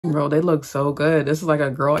Bro, they look so good. This is like a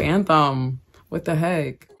girl anthem. What the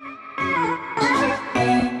heck?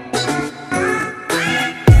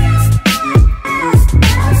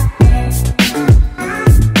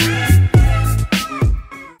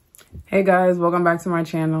 Hey guys, welcome back to my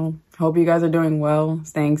channel. Hope you guys are doing well,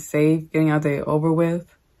 staying safe, getting out there over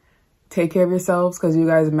with. Take care of yourselves because you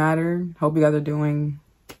guys matter. Hope you guys are doing,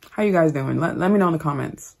 how you guys doing? Let me know in the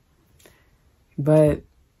comments. But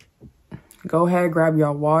go ahead, grab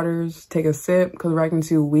your waters, take a sip because we're back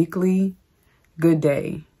to Weeekly. Good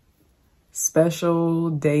day. Special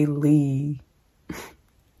Daileee.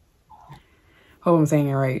 Hope I'm saying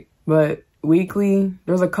it right. But Weeekly,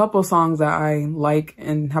 there's a couple songs that I like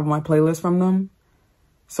and have on my playlist from them.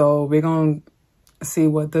 So we're going to see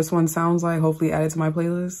what this one sounds like. Hopefully add it to my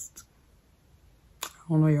playlist. I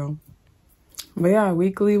don't know, y'all. But yeah,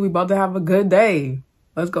 Weeekly, we about to have a good day.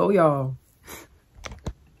 Let's go, y'all.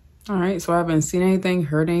 All right, so I haven't seen anything,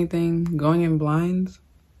 heard anything, going in blind.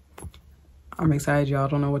 I'm excited, y'all.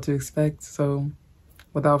 Don't know what to expect. So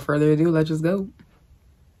without further ado, let's just go.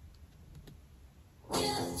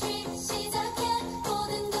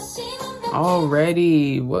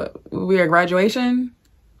 Already, what? We at graduation?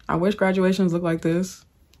 I wish graduations look like this.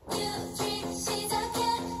 Wait,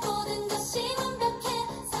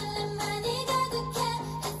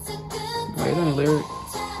 is there any lyric?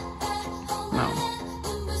 No.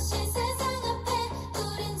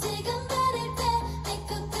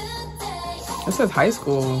 It says high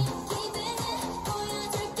school.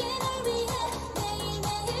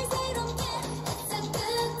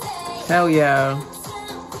 Hell yeah.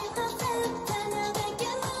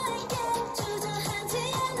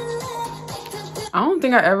 I don't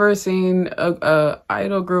think I ever seen a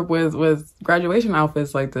idol group with graduation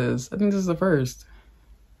outfits like this. I think this is the first.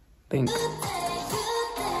 I think.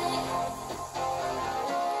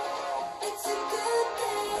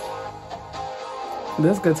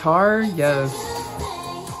 This guitar, yes.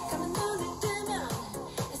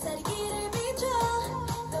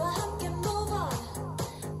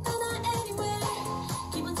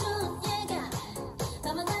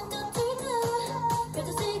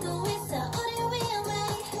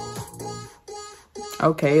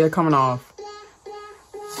 Okay, they're coming off.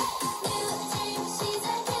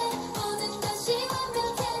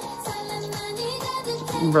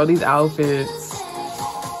 Bro, these outfits.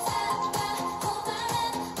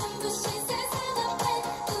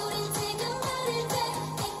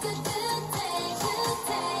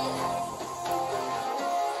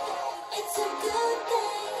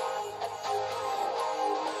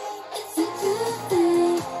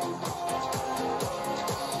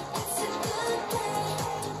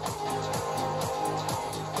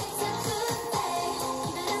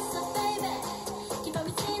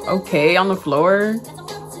 Okay, on the floor.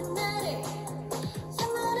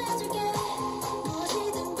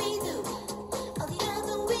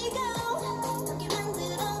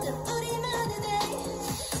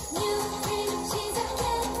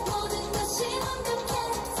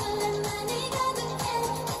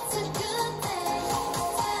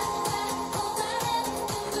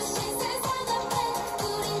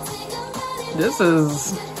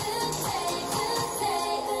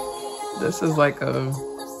 This is like a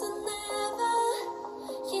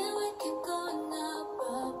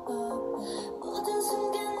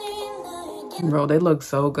bro, they look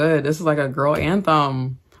so good. This is like a girl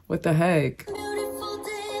anthem. What the heck?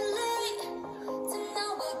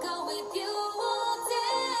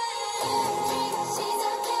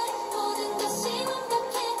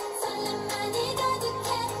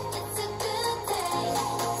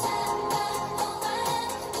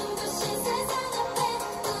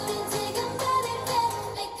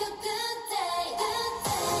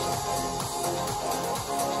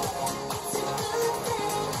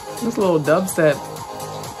 This little dubstep.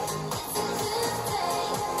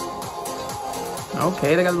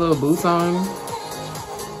 Okay, they got little boots on.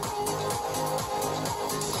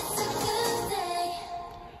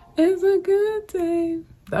 It's a good day.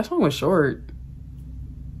 That song was short.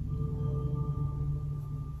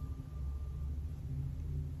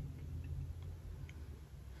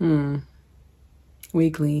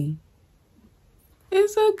 Weeekly.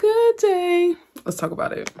 It's a good day. Let's talk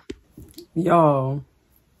about it. Y'all.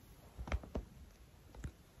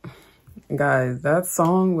 Guys, that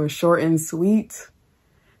song was short and sweet.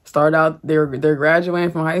 Started out, they're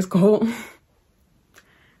graduating from high school.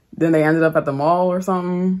 Then they ended up at the mall or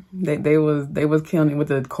something. They was killing it with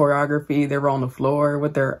the choreography. They were on the floor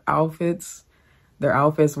with their outfits. Their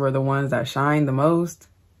outfits were the ones that shined the most.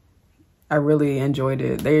 I really enjoyed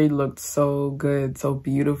it. They looked so good, so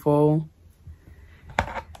beautiful.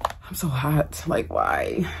 I'm so hot. Like,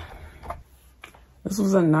 why? This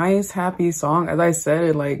was a nice, happy song. As I said,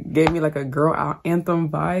 it like gave me like a girl anthem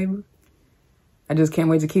vibe. I just can't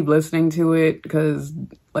wait to keep listening to it because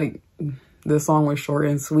like the song was short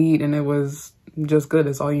and sweet and it was just good.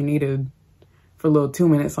 It's all you needed for a little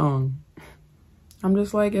 2-minute song. I'm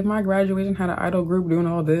just like, if my graduation had an idol group doing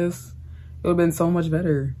all this, it would have been so much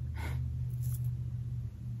better.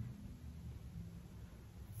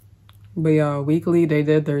 But y'all, Weeekly, they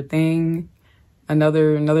did their thing.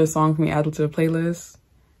 Another song for me added to the playlist.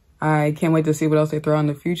 I can't wait to see what else they throw out in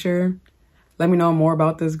the future. Let me know more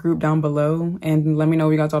about this group down below. And let me know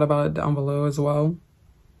what you guys thought about it down below as well.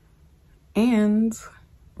 And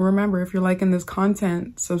remember, if you're liking this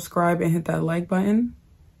content, subscribe and hit that like button.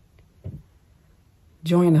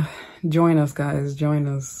 Join us, guys. Join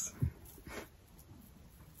us.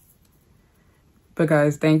 But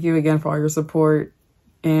guys, thank you again for all your support.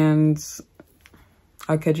 And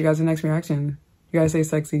I'll catch you guys in the next reaction. You guys stay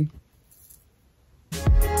sexy.